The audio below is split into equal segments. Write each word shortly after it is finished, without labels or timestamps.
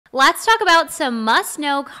Let's talk about some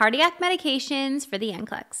must-know cardiac medications for the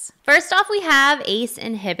NCLEX. First off, we have ACE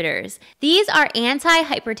inhibitors. These are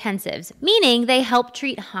antihypertensives, meaning they help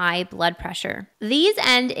treat high blood pressure. These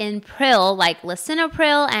end in pril, like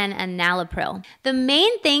Lisinopril and Enalapril. The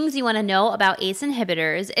main things you want to know about ACE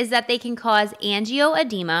inhibitors is that they can cause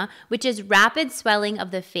angioedema, which is rapid swelling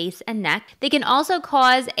of the face and neck. They can also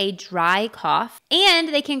cause a dry cough, and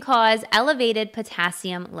they can cause elevated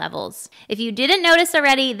potassium levels. If you didn't notice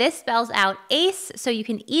already, this spells out ACE, so you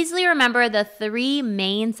can easily remember the 3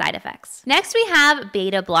 main side effects. Next, we have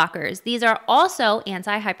beta blockers. These are also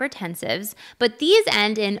antihypertensives, but these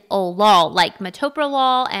end in olol, like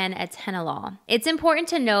Metoprolol and Atenolol. It's important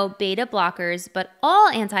to know beta blockers, but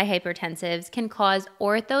all antihypertensives can cause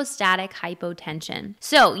orthostatic hypotension.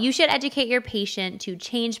 So you should educate your patient to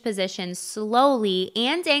change positions slowly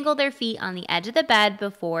and dangle their feet on the edge of the bed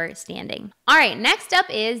before standing. All right, next up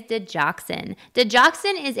is Digoxin.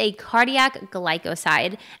 Digoxin is a cardiac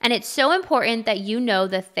glycoside, and it's so important that you know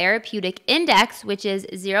the therapeutic index, which is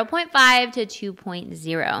 0.5 to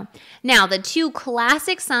 2.0. Now, the 2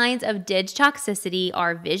 classic signs of dig toxicity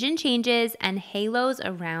are vision changes and halos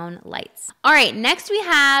around lights. All right, next we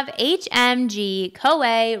have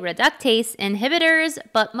HMG-CoA reductase inhibitors,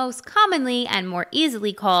 but most commonly and more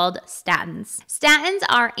easily called statins. Statins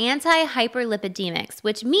are anti-hyperlipidemics,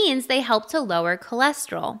 which means they help to lower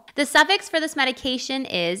cholesterol. The suffix for this medication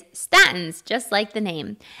is statins, just like the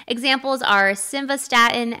name. Examples are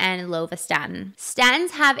Simvastatin and Lovastatin.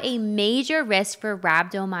 Statins have a major risk for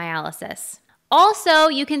rhabdomyolysis. Also,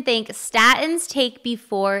 you can think statins take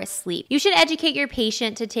before sleep. You should educate your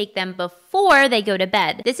patient to take them before they go to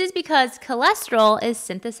bed. This is because cholesterol is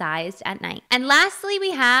synthesized at night. And lastly,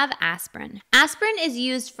 we have aspirin. Aspirin is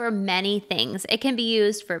used for many things. It can be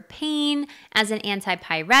used for pain, as an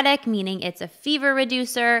antipyretic, meaning it's a fever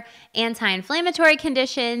reducer, anti-inflammatory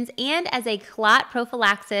conditions, and as a clot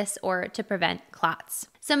prophylaxis or to prevent clots.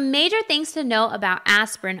 Some major things to know about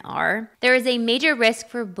aspirin are there is a major risk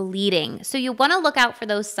for bleeding, so you want to look out for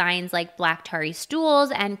those signs like black tarry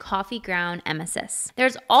stools and coffee ground emesis.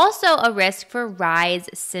 There's also a risk for Reye's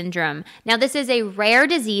syndrome. Now, this is a rare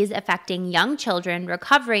disease affecting young children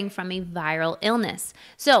recovering from a viral illness.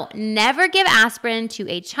 So never give aspirin to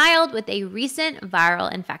a child with a recent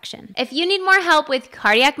viral infection. If you need more help with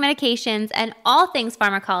cardiac medications and all things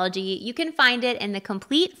pharmacology, you can find it in the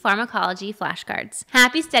complete pharmacology flashcards.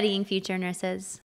 Happy studying, future nurses.